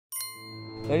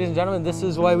Ladies and gentlemen, this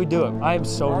is why we do it. I am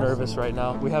so nervous right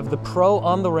now. We have the pro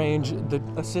on the range, the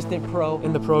assistant pro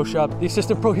in the pro shop. The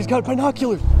assistant pro, he's got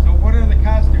binoculars. So what are the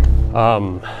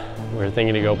costumes? We're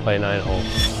thinking to go play 9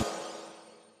 holes.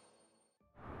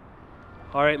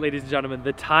 All right, ladies and gentlemen,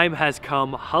 the time has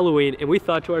come, Halloween, and we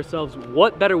thought to ourselves,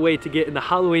 what better way to get in the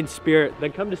Halloween spirit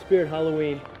than come to Spirit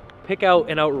Halloween, pick out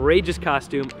an outrageous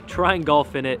costume, try and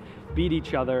golf in it, beat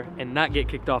each other, and not get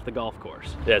kicked off the golf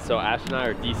course. Yeah, so Ash and I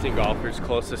are decent golfers,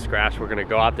 close to scratch. We're gonna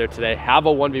go out there today, have a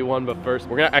 1v1, but first,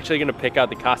 we're actually gonna pick out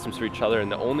the costumes for each other,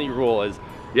 and the only rule is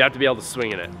you have to be able to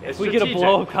swing in it. If we get a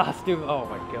blow-up costume, oh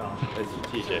my God. It's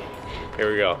strategic.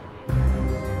 Here we go.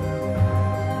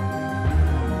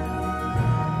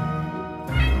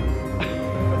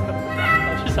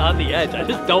 On the edge. I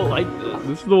just don't like this.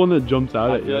 This is the one that jumps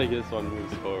out at you. I feel like this one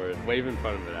moves forward. Wave in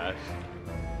front of it, Ash.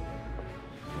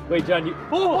 Wait, John, you.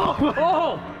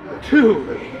 Oh!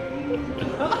 Dude!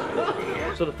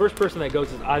 So the first person that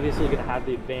goes is obviously going to have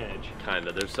the advantage.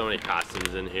 Kinda. There's so many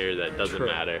costumes in here that doesn't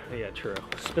matter. Yeah, true.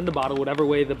 Spin the bottle, whatever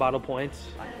way the bottle points.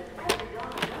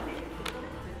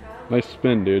 Nice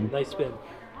spin, dude. Nice spin.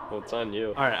 Well, it's on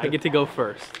you. All right, I get to go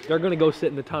first. They're gonna go sit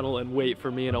in the tunnel and wait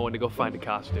for me and Owen to go find a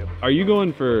costume. Are you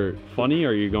going for funny,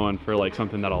 or are you going for like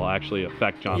something that'll actually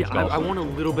affect John's golf? I want a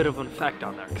little bit of an effect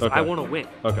on there because Okay. I want to win.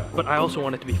 Okay. But I also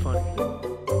want it to be funny. I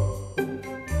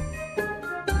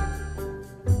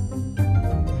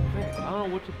don't know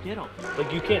what to get him.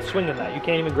 Like, you can't swing in that. You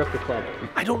can't even grip the club.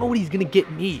 I don't know what he's gonna get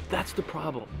me. That's the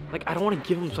problem. Like, I don't want to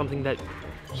give him something that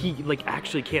he like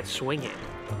actually can't swing in.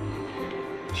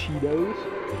 Cheetos.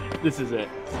 This is it.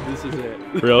 This is it.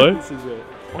 Really? This is it.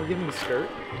 Want to give him a skirt?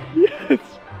 Yes,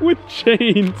 with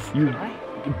chains. You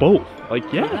both.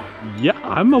 Like, yeah. Yeah,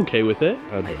 I'm okay with it.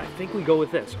 I think we go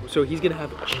with this. So he's gonna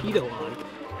have a Cheeto on,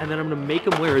 and then I'm gonna make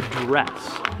him wear a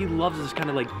dress. He loves this kind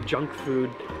of like junk food,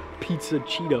 pizza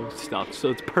Cheeto stuff, so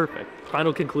it's perfect.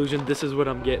 Final conclusion, this is what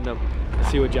I'm getting him. Let's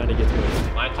see what Johnny gets me.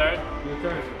 My turn? Your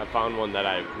turn. I found one that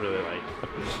I really like.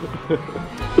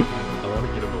 I want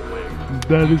to get him a wig.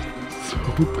 That is so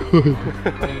good.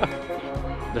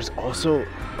 There's also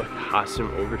a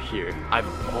costume over here. I've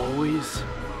always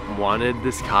wanted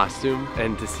this costume,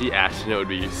 and to see Ashton, it would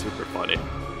be super funny.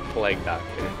 Plague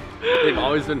Doctor. They've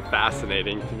always been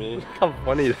fascinating to me. Look how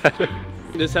funny that is.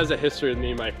 This has a history with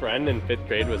me and my friend in 5th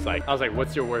grade. I was like,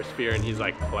 what's your worst fear? And he's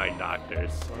like, plague doctors.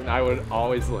 And I would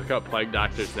always look up plague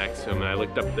doctors next to him, and I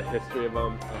looked up the history of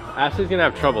them. Ashley's gonna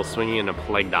have trouble swinging in a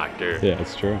plague doctor. Yeah,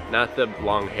 it's true. Not the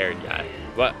long-haired guy.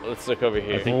 But let's look over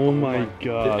here. Oh my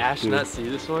god. Did Ash not see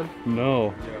this one?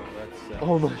 No.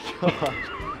 Oh my gosh.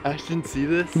 Ash didn't see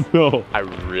this? No. I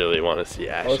really want to see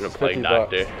Ash in a plague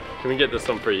doctor. Can we get this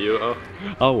one for you? Oh,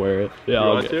 I'll wear it. Yeah, you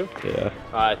want to? Yeah.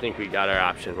 I think we got our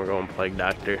option. We're going plague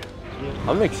doctor.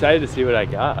 I'm excited to see what I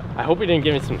got. I hope he didn't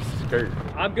give me some skirt.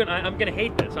 I'm gonna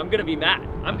hate this. I'm gonna be mad.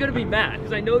 I'm gonna be mad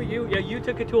because I know you. Yeah, you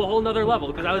took it to a whole nother level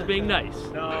because I was being nice.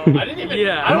 No, I didn't even.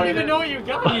 Yeah. I don't even know what you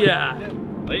got. Yeah.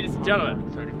 Ladies and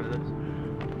gentlemen, sorry for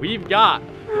this. We've got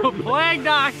a plague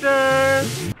doctor.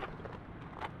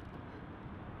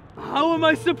 How am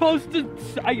I supposed to?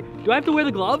 Do I have to wear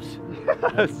the gloves?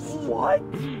 Yes. What?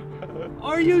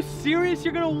 Are you serious?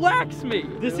 You're gonna wax me.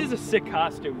 This is a sick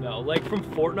costume though, like from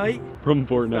Fortnite. From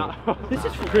Fortnite. This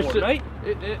is from Fortnite.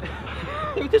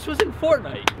 This was in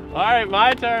Fortnite. All right,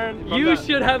 my turn. You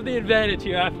should have the advantage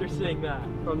here after seeing that.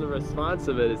 From the response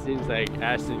of it, it seems like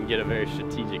Ash didn't get a very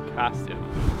strategic costume.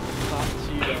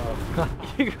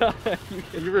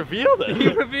 You revealed it.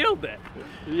 You revealed it.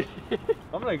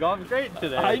 I'm gonna golf great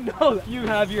today. I know. You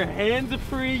have your hands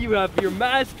free, you have your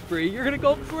mask free, you're gonna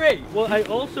go great. Well, I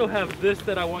also have this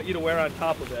that I want you to wear on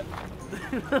top of it.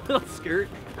 A little skirt.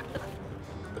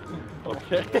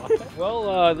 Okay.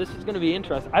 Well, this is gonna be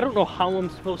interesting. I don't know how I'm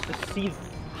supposed to see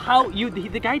how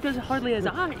the guy doesn't hardly has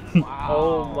eyes. Wow.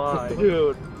 Oh my.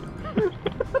 Dude.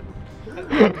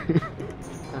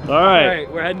 All right. All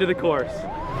right, we're heading to the course.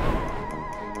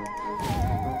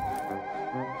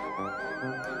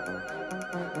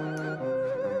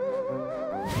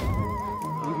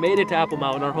 Made it to Apple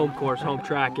Mountain, our home course, home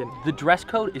track, and the dress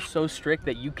code is so strict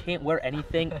that you can't wear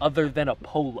anything other than a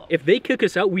polo. If they kick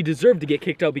us out, we deserve to get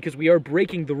kicked out because we are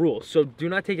breaking the rules. So do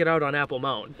not take it out on Apple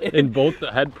Mountain. And both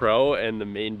the head pro and the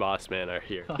main boss man are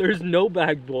here. There's no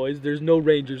bag boys, there's no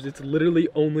rangers. It's literally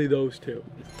only those two.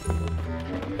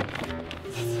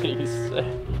 Is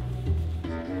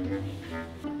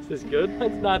this good?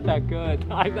 That's not that good.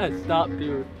 I messed up,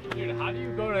 dude. Dude, how do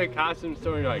you go to a costume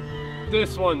store and you're like,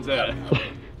 this one's it?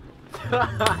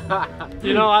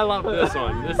 You know, I love this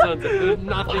one. This one's it. There's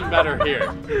nothing better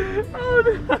here.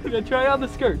 Oh, no. Try on the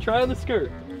skirt. Try on the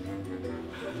skirt.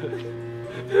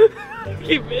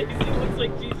 Keep making it looks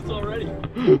like Jesus already.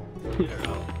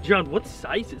 John, what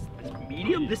size is this?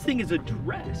 Medium? This thing is a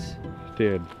dress.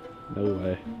 Dude, no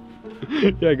way.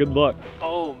 Yeah, good luck.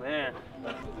 Oh man.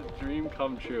 This is a dream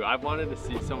come true. I've wanted to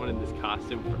see someone in this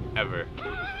costume forever.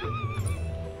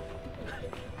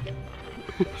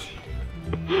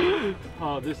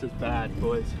 Oh, this is bad,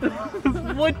 boys.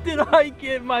 What did I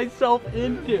get myself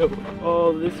into?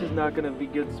 Oh, this is not gonna be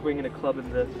good swinging a club in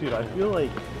this. Dude, I feel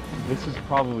like this is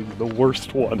probably the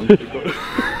worst one.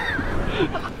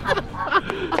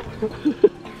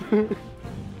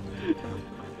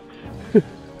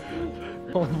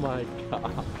 Oh my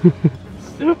god.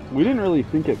 We didn't really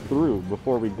think it through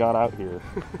before we got out here.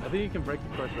 I think you can break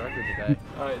the course record today.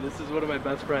 Alright, this is one of my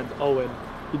best friends, Owen.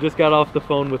 He just got off the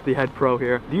phone with the head pro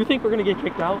here. Do you think we're gonna get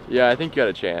kicked out? Yeah, I think you got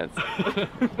a chance.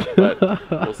 But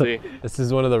we'll see. This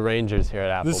is one of the Rangers here at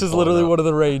Apple. This is literally one of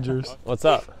the Rangers. What's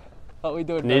up? What we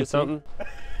doing? Need something?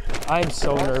 I'm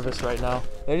so nervous right now.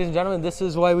 Ladies and gentlemen, this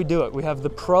is why we do it. We have the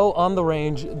pro on the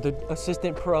range, the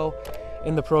assistant pro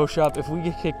in the pro shop. If we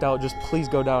get kicked out, just please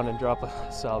go down and drop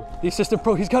a sub. The assistant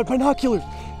pro, he's got binoculars.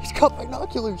 He's got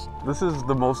binoculars. This is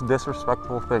the most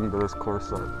disrespectful thing to this course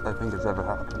that I think has ever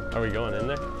happened. Are we going in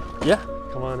there? Yeah.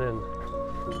 Come on in.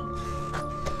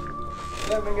 What's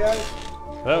happening, guys?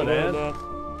 Hello, Dan.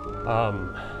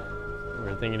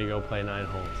 We're thinking to go play 9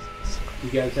 holes. You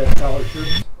guys have collar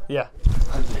shirts? Yeah.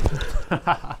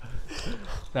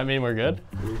 That mean we're good?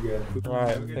 We're good. All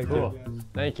right, Cool.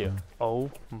 Thank you. Oh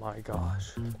my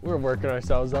gosh. We're working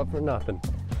ourselves up for nothing.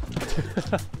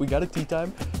 We got a tee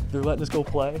time. They're letting us go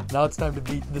play. Now it's time to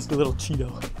beat this little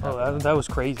Cheeto. Oh, that was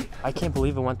crazy. I can't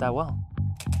believe it went that well.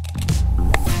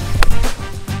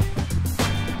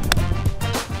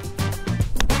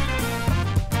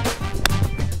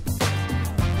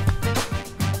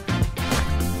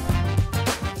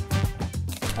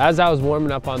 As I was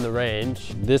warming up on the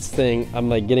range, this thing, I'm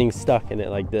like getting stuck in it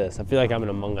like this. I feel like I'm an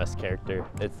Among Us character.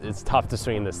 It's tough to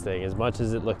swing this thing. As much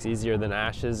as it looks easier than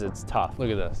Ash's, it's tough. Look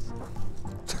at this.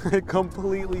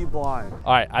 Completely blind.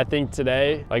 All right, I think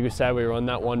today, like we said, we run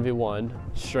that 1v1,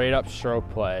 straight up stroke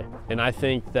play. And I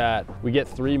think that we get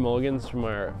 3 mulligans from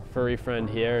our furry friend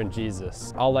here and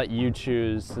Jesus. I'll let you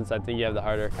choose, since I think you have the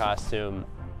harder costume,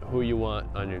 who you want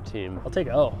on your team. I'll take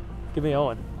O. Give me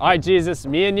Owen. All right, Jesus,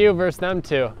 me and you versus them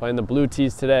two. Playing the blue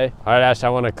tees today. All right, Ash, I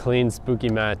want a clean, spooky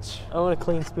match. I want a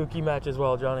clean, spooky match as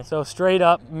well, Johnny. So straight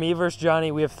up, me versus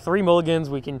Johnny. We have 3 mulligans.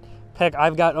 We can pick.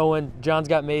 I've got Owen. John's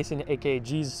got Mason, aka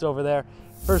Jesus over there.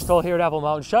 First hole here at Apple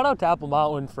Mountain. Shout out to Apple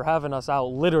Mountain for having us out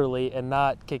literally and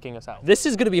not kicking us out. This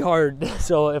is gonna be hard.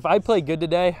 So if I play good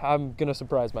today, I'm gonna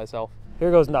surprise myself. Here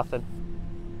goes nothing.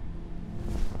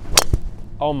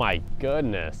 Oh my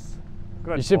goodness.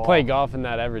 Good You should ball. play golf in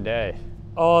that every day.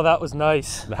 Oh, that was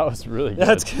nice. That was really good.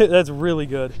 That's good. That's really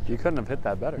good. You couldn't have hit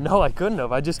that better. No, I couldn't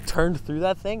have. I just turned through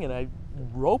that thing and I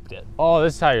roped it. Oh,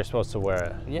 this is how you're supposed to wear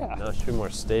it. Yeah. No, it should be more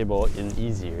stable and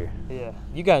easier. Yeah.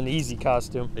 You got an easy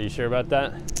costume. Are you sure about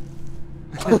that?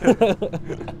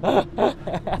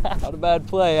 Not a bad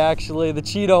play, actually. The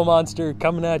Cheeto monster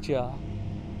coming at ya.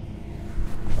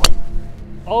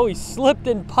 Oh, he slipped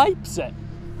and pipes it.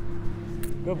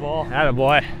 Good ball.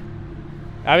 Attaboy.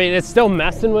 I mean, it's still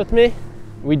messing with me.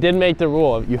 We did make the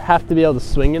rule. You have to be able to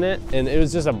swing in it, and it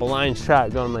was just a blind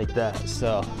shot going like that,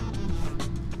 so.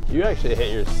 You actually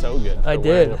hit yours so good. I for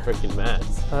wearing did. A freaking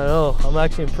mask. I know, I'm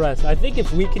actually impressed. I think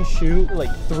if we can shoot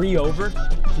like 3 over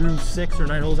through 6 or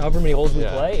 9 holes, however many holes we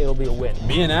play, it'll be a win.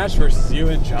 Me and Ash versus you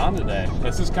and John today.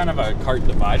 This is kind of a cart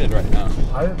divided right now.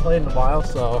 I haven't played in a while,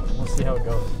 so we'll see how it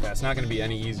goes. Yeah, it's not going to be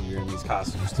any easier in these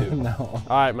costumes too. No.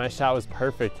 All right, my shot was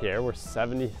perfect here. We're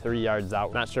 73 yards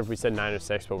out. Not sure if we said 9 or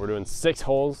 6, but we're doing 6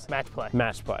 holes. Match play.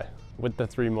 Match play with the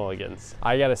 3 mulligans.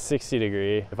 I got a 60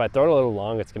 degree. If I throw it a little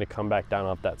long, it's gonna come back down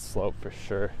off that slope for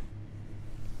sure.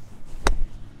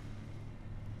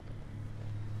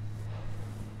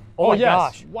 Oh my yes.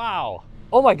 gosh. Wow.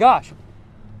 Oh my gosh.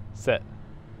 Sit.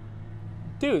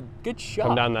 Dude, good shot.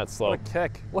 Come down that slope. What a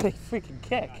kick. What a freaking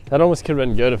kick. That almost could have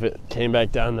been good if it came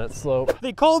back down that slope.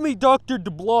 They call me Dr. de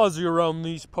Blasio around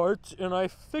these parts, and I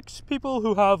fix people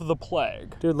who have the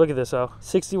plague. Dude, look at this, oh.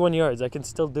 61 yards. I can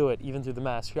still do it, even through the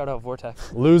mask. Shout out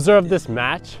Vortex. Loser of this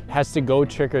match has to go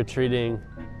trick-or-treating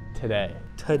today.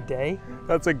 Today?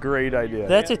 That's a great idea.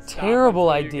 That's a terrible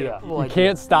idea. You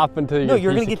can't stop until you No, get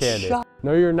you're a gonna piece of get candy. shot.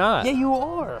 No, you're not. Yeah, you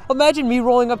are. Imagine me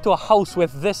rolling up to a house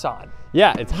with this on.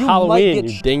 Yeah, it's You might Halloween,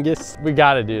 get you dingus. We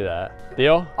gotta do that.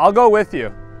 Deal? I'll go with you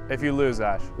if you lose,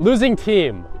 Ash. Losing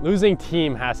team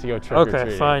has to go trick-or-treating.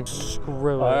 Okay, fine.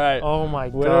 Screw it. All right. Oh my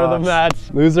god. Winner of the match.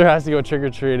 Loser has to go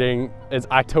trick-or-treating. It's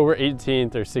October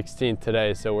 18th or 16th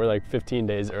today, so we're like 15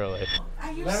 days early.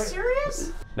 Are you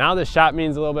serious? Now the shot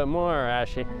means a little bit more,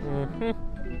 Ashy.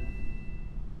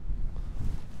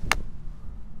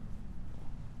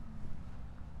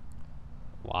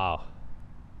 Wow.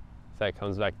 If that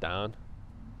comes back down.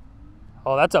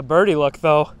 Oh, that's a birdie look,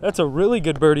 though. That's a really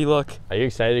good birdie look. Are you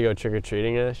excited to go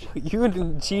trick-or-treating, Ash? You and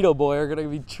Cheeto Boy are gonna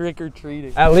be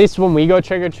trick-or-treating. At least when we go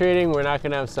trick-or-treating, we're not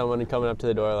gonna have someone coming up to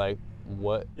the door like,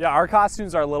 what? Yeah, our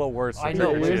costumes are a little worse. I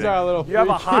know, Yours are a little You have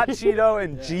a freaky. hot Cheeto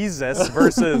and Jesus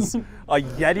versus a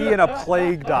Yeti and a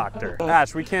plague doctor.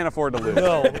 Ash, we can't afford to lose.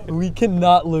 No, we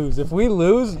cannot lose. If we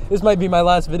lose, this might be my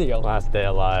last video. Last day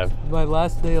alive. My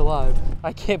last day alive.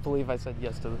 I can't believe I said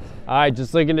yes to this. All right,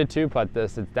 just looking to two putt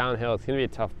this. It's downhill. It's gonna be a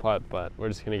tough putt, but we're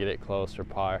just gonna get it close for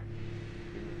par.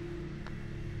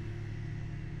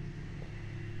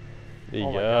 Be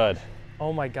Oh my good.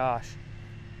 Oh my gosh.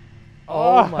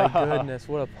 Oh my goodness,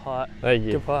 what a putt. Thank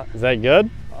you. Good putt. Is that good?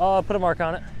 Put a mark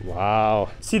on it. Wow.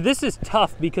 See, this is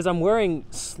tough because I'm wearing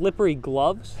slippery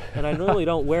gloves and I normally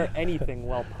don't wear anything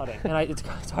while putting. And it's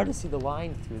hard to see the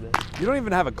line through this. You don't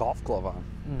even have a golf glove on.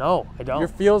 No, I don't. Your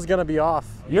feel's gonna be off.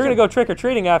 You're gonna go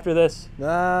trick-or-treating after this.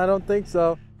 Nah, I don't think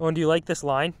so. Oh, and do you like this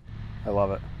line? I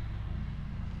love it.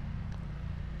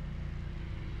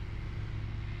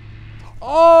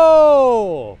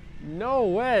 Oh, no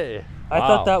way. I Wow.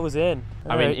 thought that was in.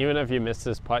 I mean, even if you miss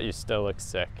this putt, you still look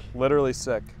sick. Literally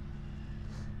sick.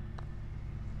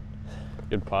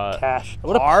 Good putt. Cash.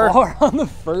 What Par? a par on the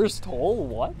first hole,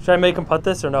 what? Should I make him putt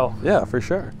this or no? Yeah, for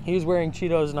sure. He was wearing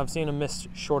Cheetos and I've seen him miss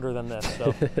shorter than this,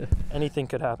 so anything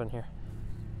could happen here.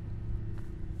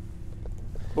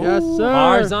 Yes, sir.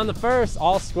 Pars on the first,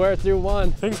 all square through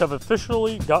one. Things have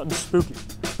officially gotten spooky.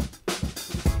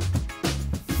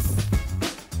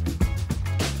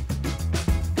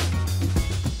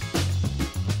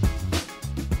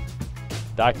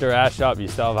 Dr. Ash up, you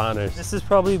still have honors. This is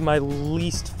probably my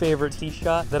least favorite tee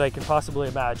shot that I can possibly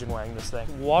imagine wearing this thing.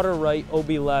 Water right, OB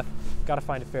left, gotta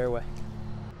find a fairway.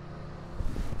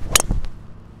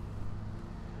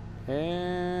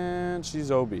 And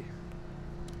she's OB. It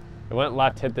went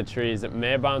left, hit the trees. It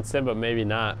may have bounced in, but maybe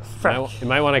not. Frick. You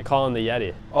might want to call in the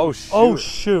Yeti. Oh shoot. Oh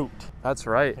shoot. That's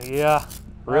right. Yeah.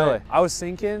 Really? Right. I was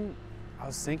thinking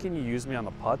you used me on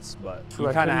the putts, but True, you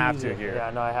I kind of could've have used to it. here.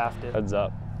 Yeah, no, I have to. Heads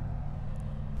up.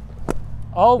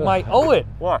 Oh my, Owen,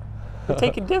 What? you're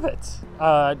taking divots.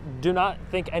 Do not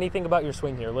think anything about your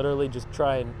swing here. Literally just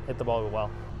try and hit the ball well.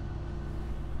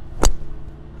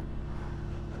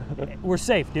 We're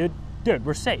safe, dude. Dude,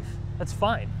 we're safe. That's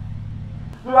fine.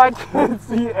 I can't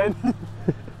see any.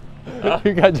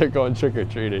 You guys are going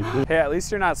trick-or-treating. Hey, at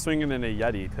least you're not swinging in a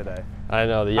Yeti today. I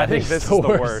know, the Yeti's I think this the is the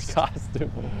worst worst.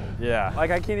 costume. Yeah.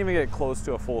 Like I can't even get close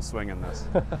to a full swing in this.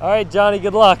 All right, Johnny,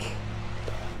 good luck.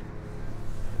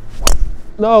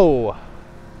 No.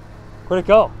 Where'd it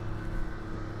go?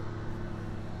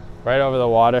 Right over the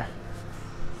water.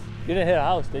 You didn't hit a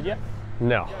house, did you?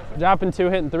 No. Dropping 2,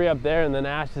 hitting 3 up there, and then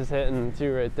Ash is hitting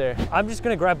 2 right there. I'm just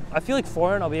gonna grab, I feel like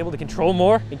 4-iron I'll be able to control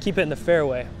more and keep it in the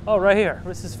fairway. Oh, right here,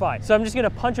 this is fine. So I'm just gonna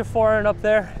punch a 4-iron up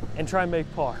there and try and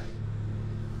make par.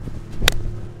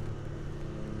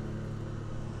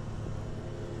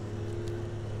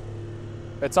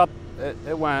 It's up.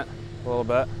 It went a little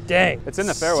bit. Dang. It's in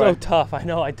the fairway. So tough, I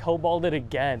know, I toe balled it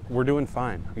again. We're doing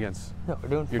fine against. No, we're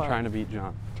doing You're fine. trying to beat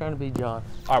John. Trying to be John.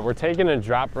 All right, we're taking a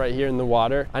drop right here in the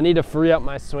water. I need to free up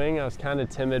my swing. I was kind of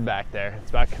timid back there.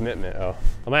 It's about commitment. Oh,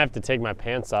 I might have to take my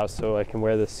pants off so I can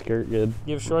wear this skirt good.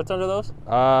 You have shorts under those?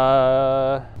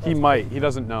 He might. He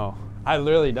doesn't know. I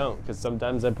literally don't, because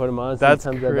sometimes I put them on, That's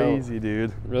sometimes I don't. crazy,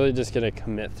 dude. Really just gonna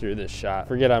commit through this shot.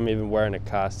 Forget I'm even wearing a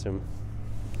costume.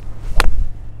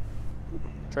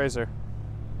 Tracer.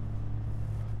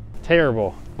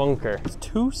 Terrible. Bunker. It's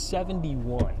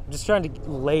 271. I'm just trying to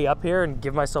lay up here and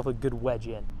give myself a good wedge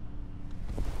in.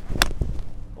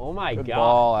 Oh my Good God.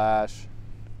 ball, Ash.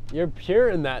 You're pure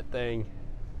in that thing.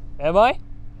 Am I?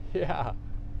 Yeah.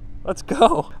 Let's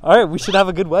go. All right, we should have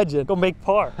a good wedge in. Go make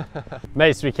par.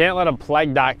 Mace, we can't let a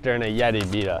plague doctor and a Yeti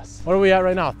beat us. What are we at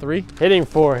right now? 3? Hitting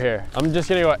 4 here. I'm just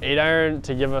gonna go 8-iron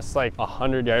to give us like a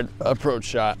 100-yard approach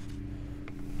shot.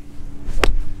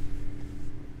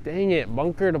 Dang it,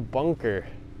 bunker to bunker.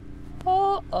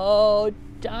 Uh-oh,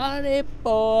 Johnny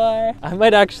boy. I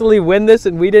might actually win this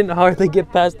and we didn't hardly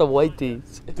get past the white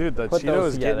tees. Dude, the Put Cheeto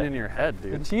those is getting together. in your head, The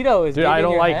dude. Cheeto is Dude, getting I in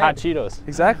don't your like head. hot Cheetos.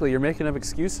 Exactly. You're making up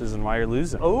excuses and why you're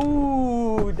losing.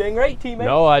 Oh, dang right, teammate.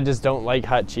 No, I just don't like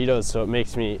hot Cheetos, so it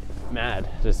makes me mad.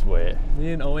 Just wait.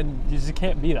 Me and Owen, you just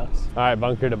can't beat us. All right,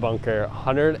 bunker to bunker,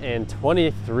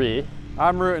 123.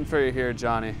 I'm rooting for you here,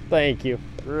 Johnny. Thank you.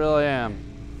 Really am.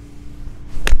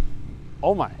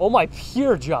 Oh my. Oh my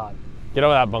pure John. Get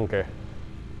over that bunker.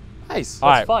 Nice. All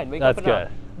That's right, fine. Make that's up and good.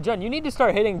 down. John, you need to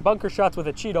start hitting bunker shots with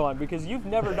a Cheeto on because you've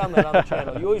never done that on the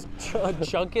channel. You always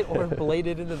chunk it or blade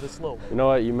it into the slope. You know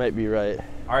what? You might be right.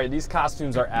 All right, these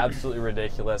costumes are absolutely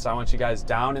ridiculous. I want you guys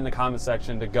down in the comment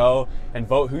section to go and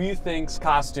vote who you think's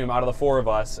costume out of the 4 of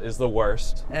us is the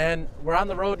worst. And we're on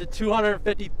the road to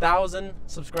 250,000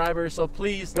 subscribers, so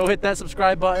please go hit that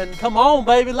subscribe button. Come on,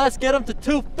 baby, let's get them to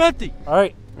 250. All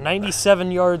right,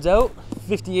 97 yards out,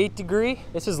 58 degree.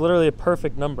 This is literally a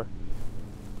perfect number.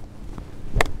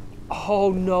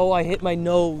 Oh no, I hit my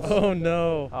nose. Oh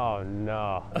no. Oh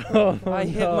no. I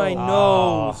hit my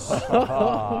nose.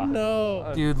 Oh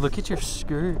no. Dude, look at your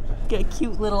skirt. Got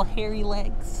cute little hairy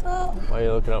legs. Oh. Why are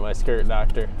you looking at my skirt,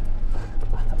 doctor?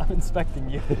 I'm inspecting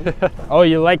you. Oh,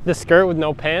 you like the skirt with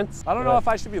no pants? I don't know if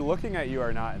I should be looking at you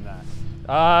or not in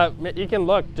that. You can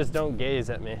look, just don't gaze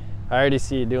at me. I already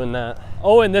see you doing that.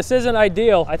 Oh, and this isn't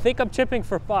ideal. I think I'm chipping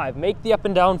for 5. Make the up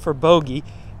and down for bogey.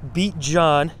 Beat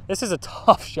John. This is a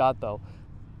tough shot though.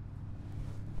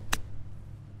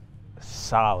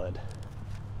 Solid.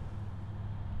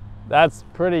 That's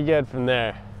pretty good from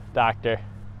there, doctor.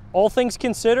 All things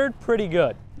considered, pretty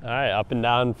good. All right, up and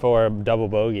down for a double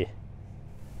bogey.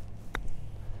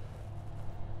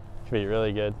 Should be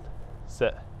really good.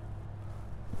 Sit.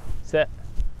 Sit.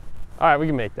 All right, we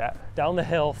can make that. Down the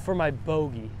hill for my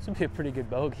bogey. This would be a pretty good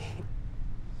bogey.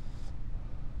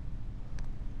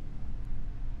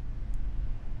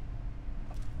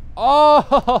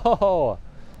 Oh!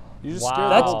 You just Wow.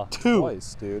 scared That's the ball 2.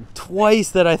 twice, dude. Twice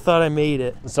that I thought I made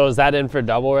it. So is that in for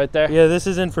double right there? Yeah, this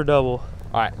is in for double.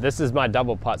 All right, this is my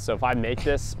double putt. So if I make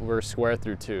this, we're square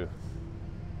through 2.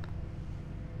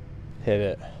 Hit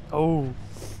it. Oh.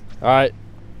 All right,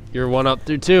 you're 1 up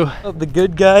through 2. The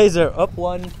good guys are up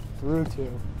 1 through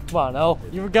 2. Come on, El.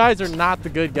 You guys are not the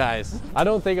good guys. I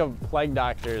don't think a plague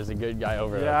doctor is a good guy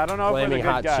over Yeah, I don't know if we're the flaming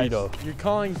good hot guys. Cheeto. You're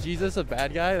calling Jesus a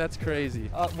bad guy? That's crazy.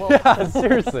 Well, Yeah,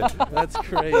 seriously. That's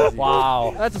crazy.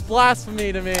 Wow. That's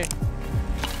blasphemy to me.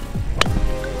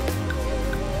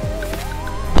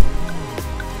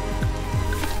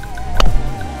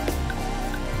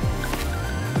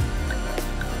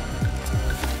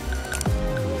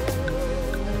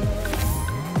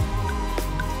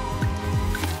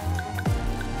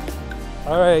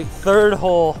 all right, 3rd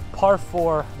hole, par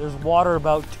 4. There's water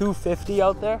about 250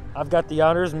 out there. I've got the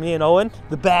honors, me and Owen,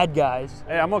 the bad guys.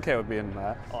 Hey, I'm okay with being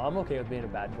that. Oh, I'm okay with being a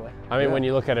bad boy. I mean, when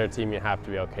you look at our team, you have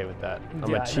to be okay with that. I'm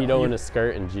Yeah, a I know. Cheeto in a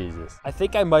skirt and Jesus. I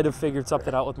think I might have figured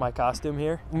something out with my costume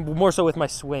here. More so with my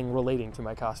swing relating to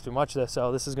my costume. Watch this.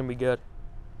 Oh, this is going to be good.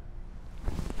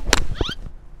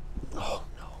 Oh,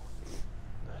 no.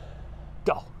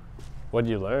 Go. What'd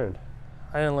you learn?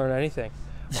 I didn't learn anything.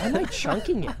 Why am I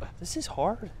chunking it? This is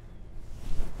hard.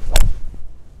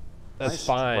 That's Nice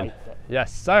fine. Right there.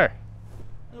 Yes, sir.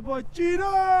 Boy,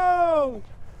 Cheeto!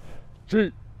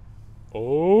 Cheat.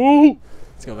 Oh.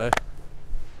 Let's go, babe.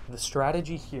 The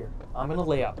strategy here, I'm going to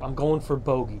lay up. I'm going for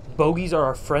bogey. Bogeys are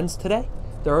our friends today.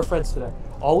 They're our friends today.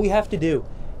 All we have to do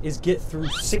is get through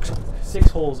six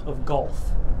holes of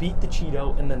golf, beat the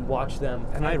Cheeto, and then watch them.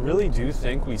 And I really do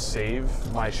think we save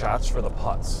my shots for the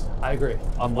putts. I agree.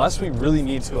 Unless we really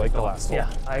need to, like the last hole.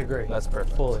 Yeah, I agree. That's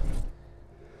perfect. Fully.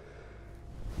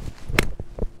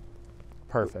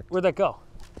 Perfect. Where'd that go?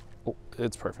 Oh,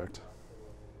 it's perfect.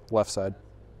 Left side.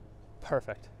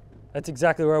 Perfect. That's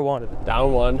exactly where I wanted it.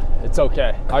 Down 1. It's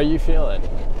okay. How are you feeling?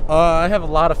 I have a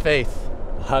lot of faith.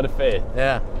 A lot of faith.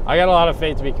 Yeah. I got a lot of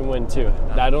faith we can win too.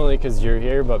 Not only because you're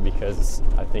here, but because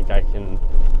I think I can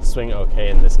swing okay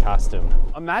in this costume.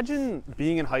 Imagine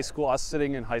being in high school, us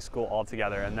sitting in high school all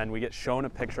together, and then we get shown a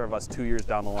picture of us 2 years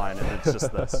down the line, and it's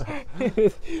just this.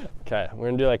 Okay, we're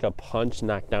gonna do like a punch,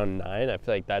 knock down 9. I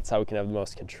feel like that's how we can have the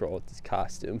most control with this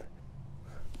costume.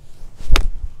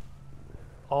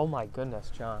 Oh my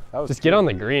goodness, John. That was Just get on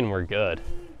the green, we're good.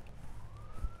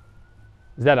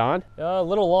 Is that on? A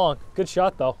little long. Good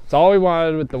shot though. It's all we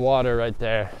wanted with the water right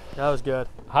there. That was good.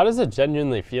 How does it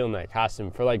genuinely feel in that costume?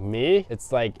 For like me,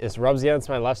 it's like it rubs against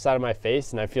my left side of my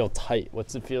face and I feel tight.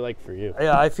 What's it feel like for you?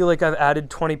 Yeah, I feel like I've added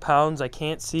 20 pounds. I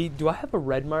can't see. Do I have a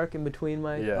red mark in between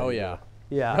my? Yeah. Oh, yeah.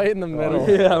 Yeah. Right in the middle.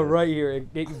 Yeah, right here.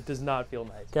 It does not feel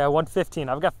nice. Okay, 115.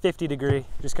 I've got 50 degree.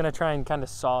 Just gonna try and kind of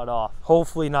saw it off.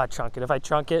 Hopefully not chunk it. If I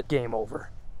chunk it, game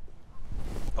over.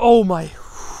 Oh my.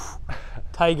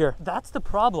 Tiger. That's the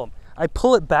problem. I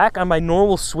pull it back on my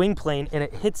normal swing plane and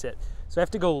it hits it. So I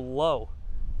have to go low.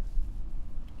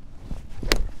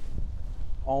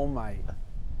 Oh my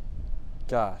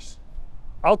gosh.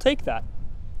 I'll take that.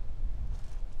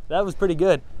 That was pretty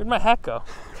good. Where'd my hat go?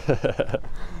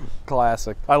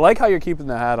 Classic. I like how you're keeping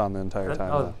the hat on the entire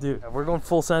time. Oh, dude, we're going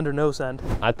full send or no send.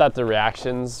 I thought the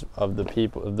reactions of the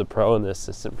people, of the pro and the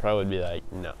assistant pro would be like,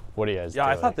 no, what are you guys doing?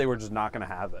 I thought they were just not gonna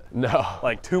have it. No.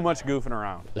 Like too much goofing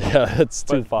around. Yeah, it's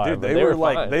too far. Dude, but they were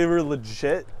like, fine. they were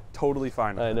legit totally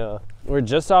fine. I know. We're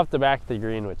just off the back of the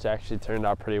green, which actually turned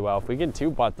out pretty well. If we can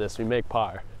two-putt this, we make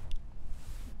par.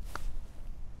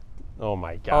 Oh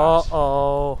my gosh.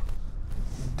 Uh-oh.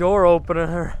 Door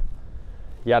opener.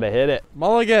 You gotta hit it.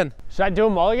 Mulligan. Should I do a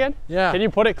mulligan? Yeah. Can you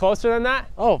put it closer than that?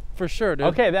 Oh, for sure, dude.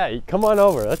 Okay, that. Come on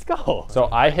over. Let's go. So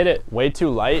I hit it way too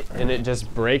light and it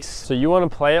just breaks. So you want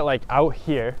to play it like out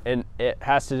here and it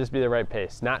has to just be the right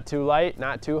pace. Not too light,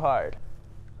 not too hard.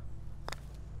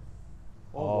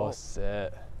 Oh,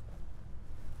 sit.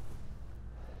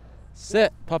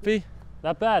 Sit, puppy.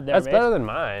 Not bad there, That's mate. better than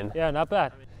mine. Yeah, not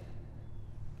bad.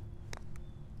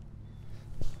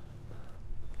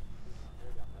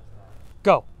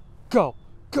 Go, go,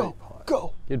 go,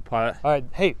 go. Good putt. All right,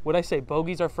 hey, what'd I say?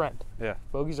 Bogey's our friend. Yeah.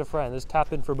 Bogey's our friend. Let's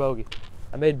tap in for bogey.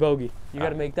 I made bogey. You got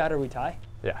to make that or we tie?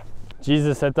 Yeah.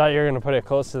 Jesus, I thought you were going to put it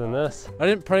closer than this. I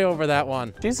didn't pray over that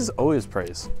one. Jesus always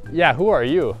prays. Yeah, who are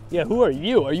you? Yeah, who are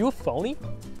you? Are you a phony?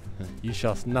 You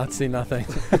shall not see nothing.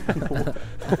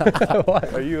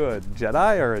 Are you a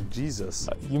Jedi or a Jesus?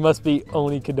 You must be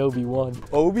Oni Kenobi 1.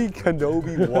 Obi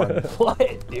Kenobi 1.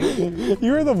 What, dude?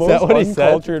 You're the that most what he said?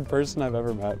 uncultured person I've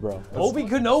ever met, bro. Obi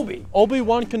Kenobi.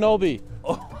 Obi-Wan Kenobi.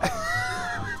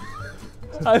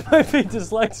 I might be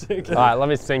dyslexic. All right, let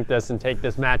me sink this and take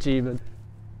this match even.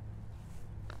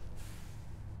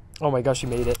 Oh my gosh, you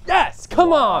made it. Yes,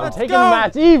 come on, Let's taking go. the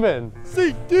match even.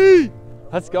 CD.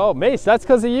 Let's go. Mace, that's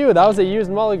because of you. That was a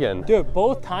used mulligan. Dude,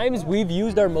 both times we've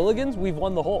used our mulligans, we've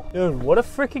won the hole. Dude, what a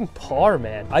freaking par,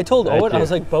 man. I told Thank Owen, you. I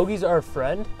was like, bogey's our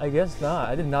friend? I guess not.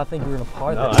 I did not think we were gonna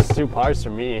par No, this. that's 2 pars for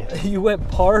me. You went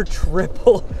par,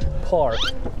 triple, par.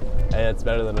 Hey, it's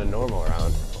better than a normal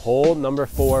round. Hole number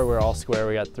 4, we're all square.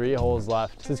 We got 3 holes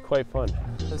left. This is quite fun.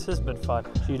 This has been fun.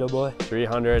 Cheeto boy.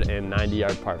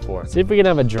 390-yard par 4. See if we can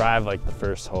have a drive like the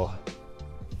first hole.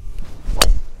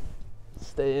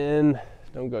 Stay in.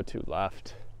 Don't go too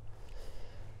left.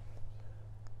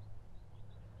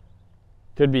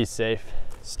 Could be safe.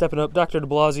 Stepping up, Dr. de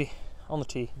Blasi on the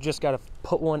tee. Just gotta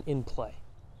put one in play.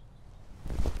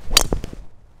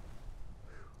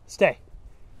 Stay.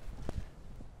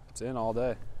 It's in all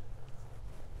day.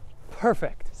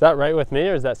 Perfect. Is that right with me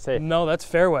or is that safe? No, that's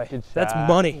fairway. Good That's shot.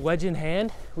 money. Wedge in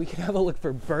hand, we can have a look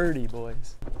for birdie,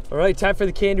 boys. All right, time for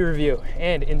the candy review.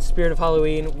 And in spirit of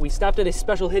Halloween, we stopped at a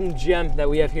special hidden gem that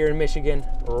we have here in Michigan.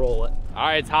 Roll it. All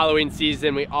right, it's Halloween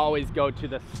season. We always go to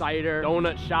the cider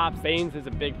donut shop. Baines is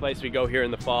a big place we go here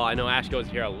in the fall. I know Ash goes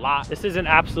here a lot. This is an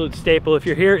absolute staple. If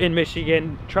you're here in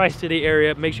Michigan, Tri-City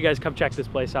area, make sure you guys come check this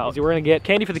place out. So we're gonna get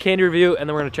candy for the candy review, and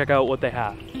then we're gonna check out what they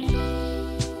have.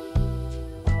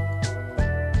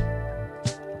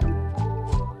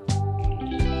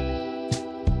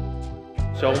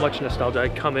 So much nostalgia. I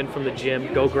come in from the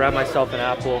gym, go grab myself an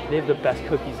apple. They have the best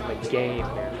cookies in the game,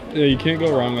 man. Yeah, you can't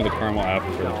go wrong with a caramel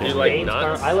apple for the Do kid. you like Baines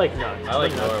nuts? I like nuts. I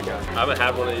like nuts. normal. I haven't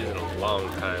had one of these in a long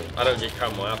time. I don't get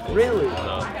caramel apples. Really? No.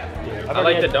 I've I already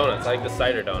like the had- donuts. I like the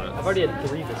cider donuts. I've already had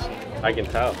 3 this year. I can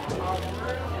tell.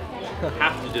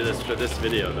 Have to do this for this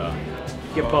video though.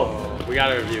 Get both. We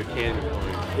gotta review candy corn.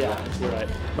 Yeah, you're right.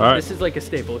 All right. This is like a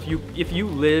staple. If you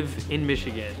live in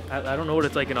Michigan, I don't know what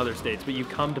it's like in other states, but you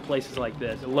come to places like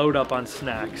this, load up on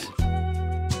snacks.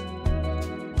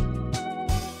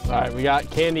 All right, we got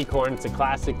candy corn. It's a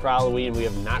classic for Halloween. We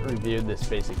have not reviewed this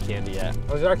basic candy yet.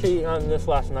 I was actually eating on this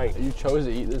last night. You chose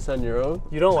to eat this on your own?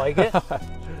 You don't like it?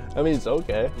 I mean, it's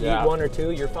okay. You eat 1 or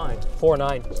 2, you're fine.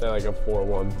 4-9. Say like a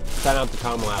 4-1. Shout out to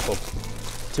caramel apple.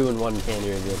 2-in-1 candy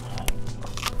review.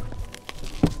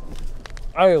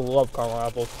 I love caramel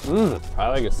apples. I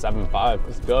like a 7.5.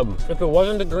 It's good. If it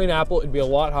wasn't the green apple, it'd be a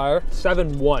lot higher.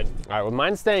 7-1. All right, with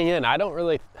mine staying in, I don't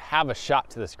really have a shot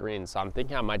to this green, so I'm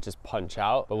thinking I might just punch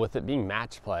out. But with it being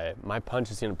match play, my punch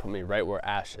is gonna put me right where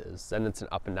Ash is. Then it's an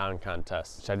up and down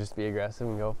contest. Should I just be aggressive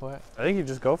and go for it? I think you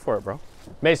just go for it, bro.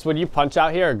 Mace, would you punch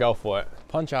out here or go for it?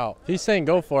 Punch out. If he's saying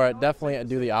go for it, definitely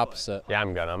do the opposite. Yeah,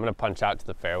 I'm gonna punch out to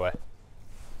the fairway.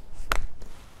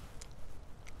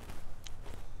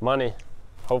 Money.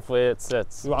 Hopefully it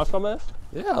sits. You want some of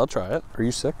this? Yeah, I'll try it. Are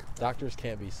you sick? Doctors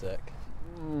can't be sick.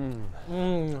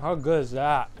 How good is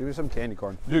that? Give me some candy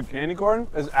corn. Dude, candy corn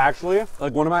is actually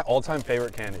like one of my all-time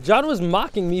favorite candies. John was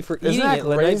mocking me for eating that it the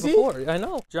night crazy? before. I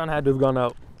know. John had to have gone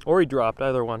out. Or he dropped,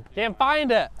 either one. Can't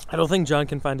find it. I don't think John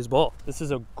can find his ball. This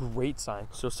is a great sign.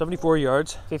 So 74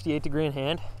 yards, 58 degree in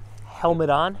hand, helmet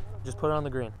on, just put it on the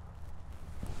green.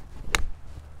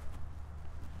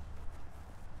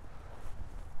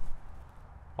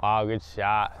 Wow, good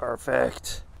shot.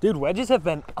 Perfect. Dude, wedges have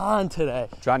been on today.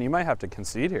 John, you might have to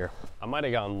concede here. I might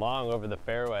have gone long over the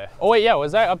fairway. Oh wait, yeah,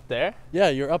 was I up there? Yeah,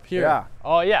 you're up here. Yeah.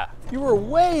 Oh yeah. You were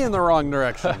way in the wrong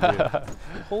direction, dude.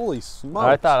 Holy smokes.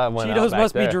 I thought I went out Cheetos back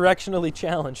must there. be directionally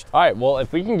challenged. All right, well,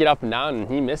 if we can get up and down and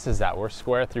he misses that, we're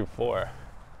square through 4.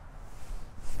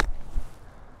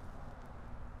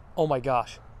 Oh my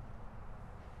gosh.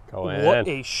 Go in. What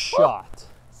a shot.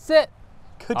 Sit.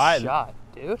 Good All right. shot,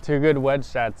 dude. 2 good wedge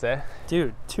shots, eh?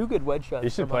 Dude, 2 good wedge shots. You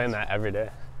should from play in us. that every day.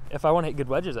 If I want to hit good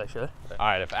wedges, I should. All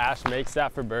right, if Ash makes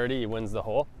that for birdie, he wins the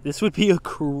hole. This would be a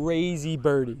crazy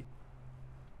birdie.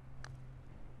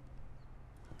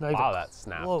 Not Wow, even that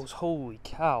snapped. close. Holy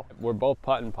cow. We're both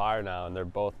putting par now, and they're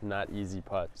both not easy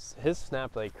putts. His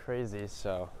snapped like crazy,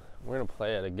 so we're gonna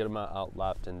play it a good amount out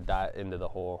left and dot into the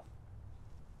hole.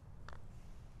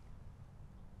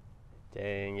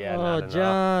 Dang, yeah, not enough.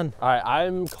 John. All right,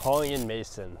 I'm calling in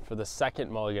Mason for the second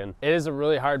mulligan. It is a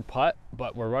really hard putt,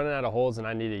 but we're running out of holes and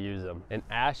I need to use them. And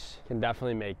Ash can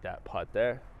definitely make that putt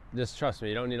there. Just trust me,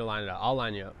 you don't need to line it up. I'll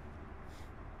line you up.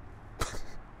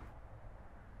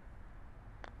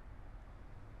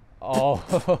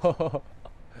 Oh.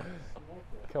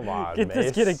 Come on, Get this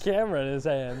Mace. kid a camera in his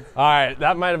hand. All right,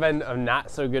 that might have been a not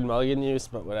so good mulligan use,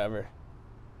 but whatever.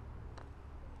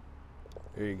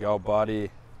 Here you go,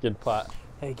 buddy. Good putt.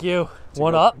 Thank you.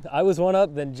 One up. I was one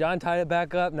up, then John tied it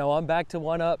back up. Now I'm back to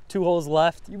one up. 2 holes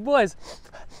left. You boys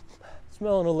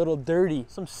smelling a little dirty.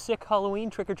 Some sick Halloween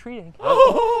trick-or-treating.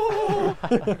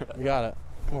 We got it.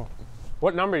 Come on.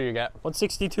 What number you get?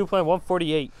 162 playing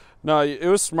 148. No, it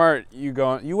was smart. You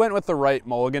went with the right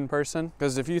mulligan person.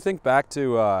 Because if you think back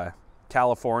to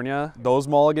California, those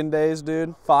mulligan days,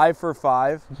 dude, 5 for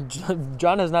 5.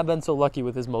 John has not been so lucky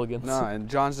with his mulligans. No, and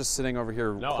John's just sitting over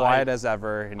here No, quiet as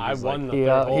ever. And I he's won like, the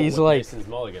Yeah, third hole he's with like, Mason's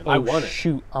mulligan. Oh, I won it.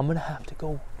 shoot, I'm gonna have to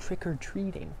go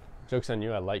trick-or-treating. Joke's on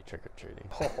you, I like trick-or-treating.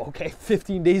 Oh, okay,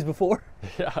 15 days before.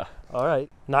 Yeah. All right,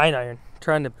 9 iron.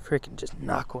 Trying to freaking just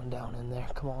knock one down in there.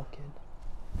 Come on, kid.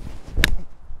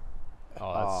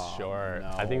 Oh, that's short.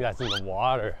 no. I think that's in the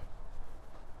water.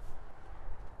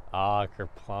 Ah,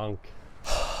 kerplunk.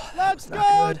 Let's go,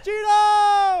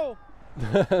 Cheeto!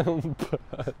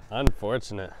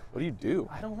 Unfortunate. what do you do?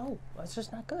 I don't know. That's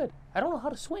just not good. I don't know how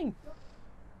to swing.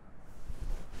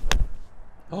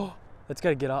 Oh, that's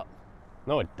gotta get up.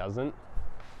 No, it doesn't.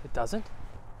 It doesn't?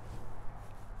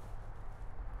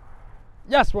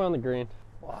 Yes, we're on the green.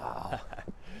 Wow.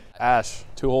 Ash,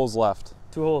 2 holes left.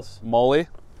 2 holes. Mully?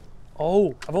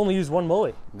 Oh, I've only used 1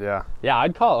 mully. Yeah. Yeah,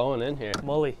 I'd call Owen in here.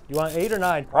 Mully. You want 8 or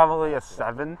 9? Probably a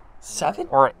 7 7?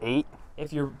 or an 8.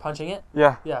 If you're punching it?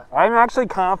 Yeah. Yeah. I'm actually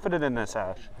confident in this,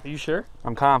 Ash. Are you sure?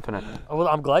 I'm confident. Oh, well,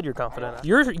 I'm glad you're confident.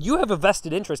 You have a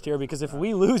vested interest here because if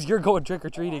we lose, you're going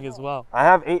trick-or-treating as well. I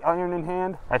have 8 iron in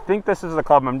hand. I think this is the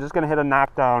club. I'm just going to hit a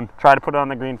knockdown, try to put it on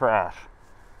the green for Ash.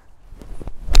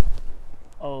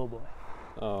 Oh, boy.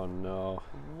 Oh, no.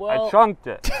 Well, I chunked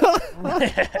it.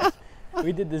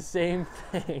 we did the same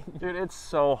thing. Dude, it's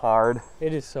so hard.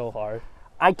 It is so hard.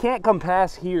 I can't come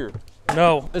past here.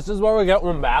 No. This is where we get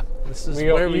one back. This is We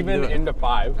go where we even do it. into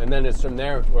 5, and then it's from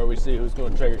there where we see who's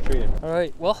going trick-or-treating. All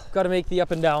right, well, got to make the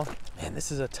up and down. Man,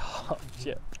 this is a tough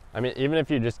chip. I mean, even if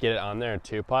you just get it on there and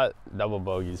 2-putt, double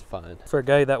bogey's fine. For a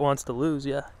guy that wants to lose,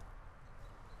 yeah.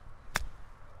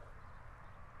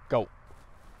 Go.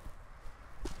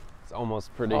 It's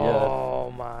almost pretty good.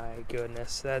 Oh my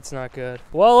goodness, that's not good.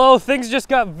 Well, things just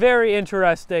got very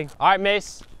interesting. All right,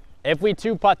 Mace. If we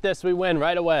 2-putt this, we win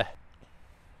right away.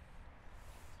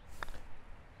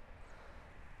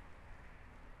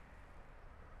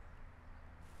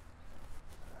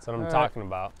 That's what I'm talking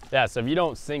about. Yeah, so if you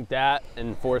don't sink that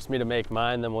and force me to make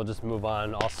mine, then we'll just move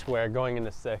on. I'll square going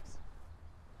into 6.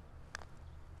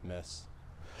 Miss.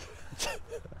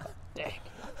 Dang.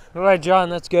 All right, John,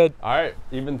 that's good. All right,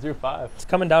 even through 5. It's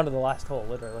coming down to the last hole,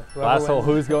 literally. Whoever Last hole, wins-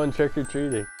 who's going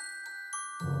trick-or-treating?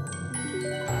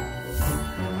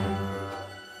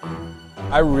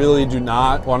 I really do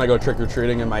not want to go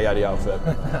trick-or-treating in my Yeti outfit.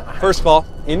 First of all,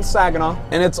 in Saginaw,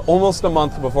 and it's almost a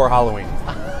month before Halloween.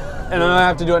 And I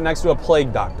have to do it next to a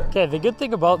plague doctor. Okay, the good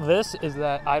thing about this is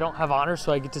that I don't have honors,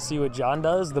 so I get to see what John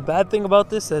does. The bad thing about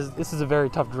this is this is a very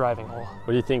tough driving hole.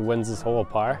 What do you think wins this hole,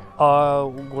 par?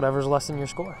 Whatever's less than your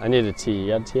score. I need a tee. You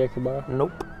got a tee I could borrow?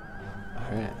 Nope.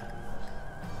 All right.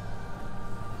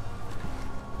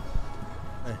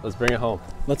 Let's bring it home.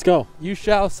 Let's go. You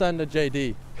shall send a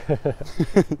JD. That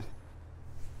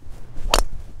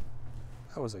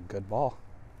was a good ball.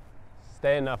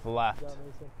 Stay enough left.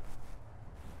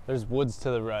 There's woods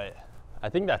to the right. I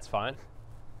think that's fine.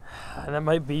 That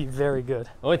might be very good.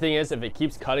 Only thing is, if it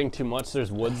keeps cutting too much,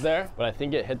 there's woods there, but I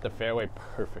think it hit the fairway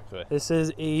perfectly. This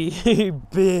is a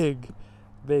big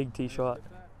tee shot.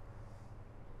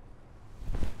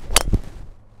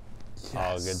 Yes.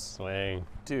 Oh, good swing.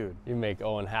 Dude. You make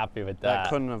Owen happy with that. That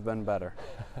couldn't have been better.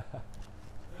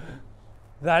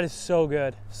 That is so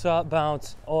good. Saw it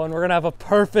bounce. Oh, and we're gonna have a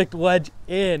perfect wedge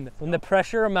in. When the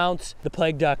pressure amounts, the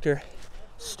plague doctor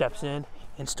steps in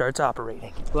and starts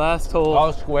operating. Last hole.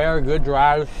 All square, good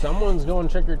drive. Someone's going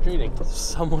trick-or-treating.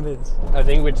 Someone is. I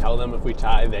think we tell them if we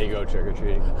tie, they go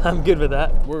trick-or-treating. I'm good with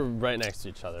that. We're right next to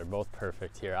each other, both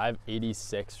perfect here. I have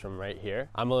 86 from right here.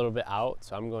 I'm a little bit out,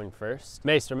 so I'm going first.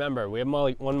 Mace, remember, we have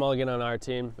one mulligan on our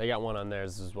team. They got one on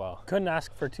theirs as well. Couldn't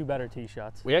ask for 2 better tee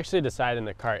shots. We actually decided in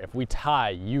the cart, if we tie,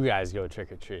 you guys go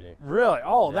trick-or-treating. Really?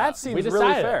 Oh, that seems really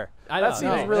fair. That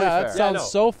seems really fair. That sounds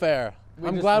so fair.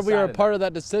 I'm glad we were a part of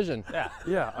that decision.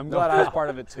 Yeah, I'm glad I was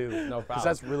part of it too. No problem. Because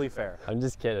that's really fair. I'm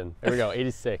just kidding. Here we go,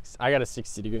 86. I got a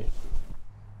 60 degree.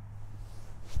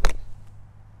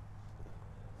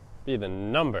 Be the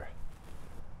number.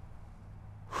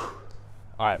 All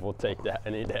right, we'll take that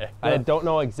any day. I don't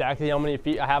know exactly how many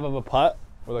feet I have of a putt.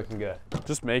 We're looking good.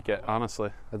 Just make it,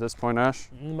 honestly. At this point, Ash.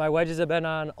 My wedges have been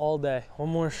on all day. One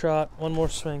more shot, one more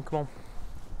swing. Come on,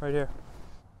 right here.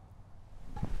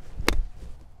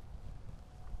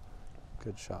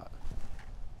 Good shot.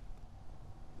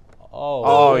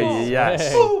 Oh,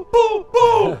 yes. Boom, boom,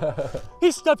 boom! He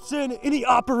steps in and he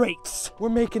operates. We're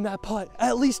making that putt.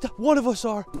 At least one of us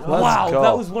are. Wow, go.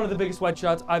 that was one of the biggest wedge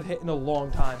shots I've hit in a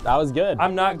long time. That was good.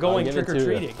 I'm not going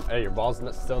trick-or-treating. Hey, your ball's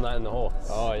still not in the hole.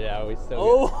 Oh, yeah, we still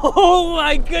Oh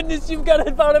my goodness, you've got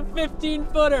about a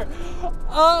 15-footer.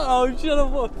 Uh-oh, should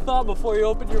have thought before you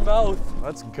opened your mouth.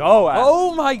 Let's go, Ash.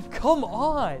 Oh my, come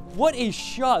on. What a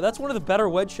shot. That's one of the better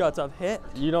wedge shots I've hit.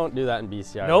 You don't do that in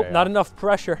BCR. Nope, right? not enough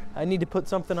pressure. I need to put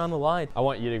something on the line. I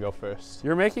want you to go first.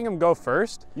 You're making him go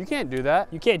first? You can't do that.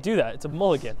 You can't do that. It's a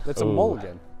mulligan. That's a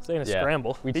mulligan. It's ain't a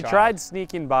scramble. He tried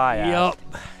sneaking by, Ash. Yup.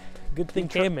 Good thing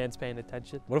Caveman's paying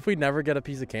attention. What if we never get a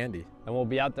piece of candy? And we'll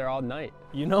be out there all night.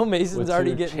 You know Mason's What's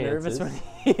already your getting nervous chances?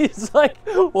 when he's like,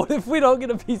 what if we don't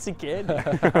get a piece of candy?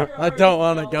 I don't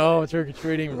want to go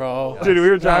trick-or-treating, bro. Dude, we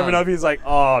were driving up, he's like,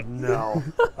 oh no.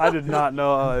 I did not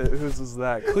know whose was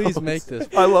that. Please make this.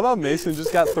 I love how Mason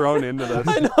just got thrown into this.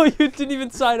 I know, you didn't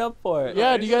even sign up for it.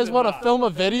 Yeah, do you guys want to film a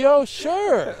video?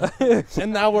 Sure.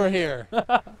 And now we're here.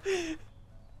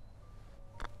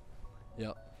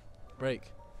 Yep. Break.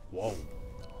 Whoa.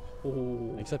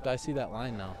 Ooh. Except I see that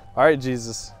line now. All right,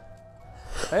 Jesus.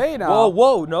 Hey, now. Whoa,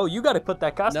 whoa, no, you got to put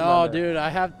that costume on No, there. dude, I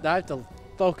have to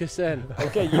focus in.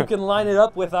 Okay, you can line it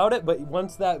up without it, but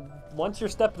once you're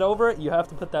stepping over it, you have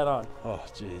to put that on. Oh,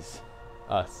 jeez.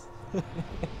 Us.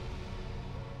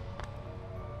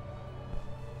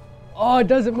 Oh, it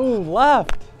doesn't move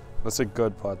left. That's a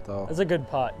good putt, though. That's a good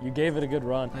putt. You gave it a good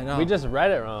run. I know. We just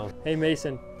read it wrong. Hey,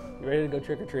 Mason, you ready to go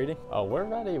trick-or-treating? Oh, we're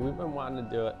ready. We've been wanting to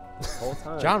do it the whole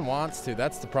time. John wants to.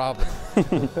 That's the problem.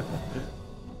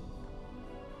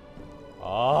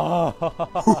 Oh.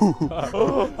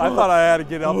 I thought I had to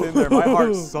get up in there. My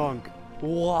heart sunk.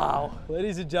 Wow.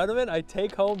 Ladies and gentlemen, I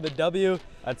take home the W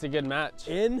That's a good match.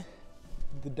 in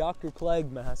the Dr.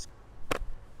 Plague mask.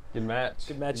 Good match.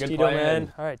 Good match, Good Tito, plan.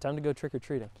 man. All right, time to go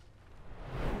trick-or-treating.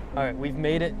 All right, we've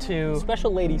made it to a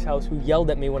special lady's house who yelled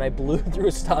at me when I blew through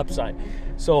a stop sign.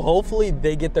 So hopefully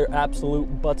they get their absolute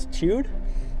butts chewed.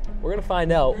 We're gonna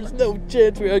find out. There's no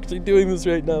chance we're actually doing this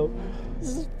right now.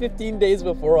 This is 15 days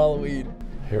before Halloween.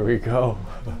 Here we go.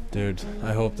 Dude,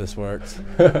 I hope this works.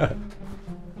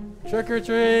 Trick or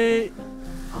treat!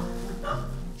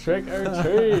 Trick or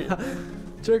treat.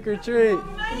 Trick or treat!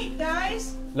 Hi,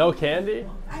 guys. No candy?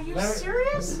 Are you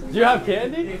serious? Do you have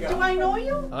candy? Do I know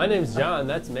you? My name's John.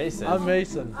 That's Mason. I'm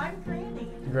Mason. I'm Granny.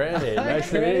 Granny. Nice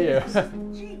to meet you.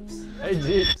 Jeeps. Hey,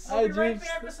 Jeeps. I'll be right Jeeps.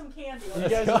 back with some candy. You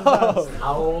guys Go. are the best.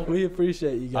 How old? We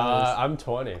appreciate you guys. I'm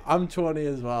 20. I'm 20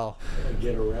 as well.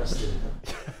 Get arrested.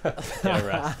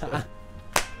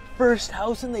 First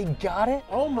house and they got it?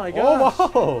 Oh my gosh. Oh,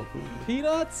 whoa.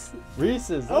 Peanuts?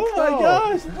 Reese's. Oh let's my go.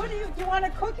 gosh. What do you want a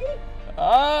cookie?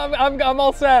 I'm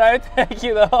all set. I thank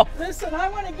you though. Listen, I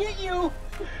want to get you.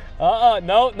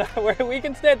 No, we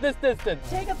can stay at this distance.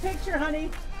 Take a picture, honey.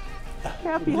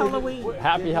 Happy Halloween.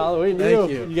 Happy Halloween to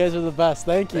Thank you. You guys are the best.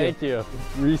 Thank you. Thank you.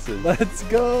 Reese's. Let's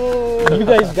go. You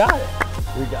guys got it.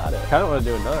 We got it. Kind of want to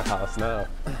do another house now.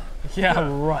 Yeah,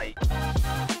 right.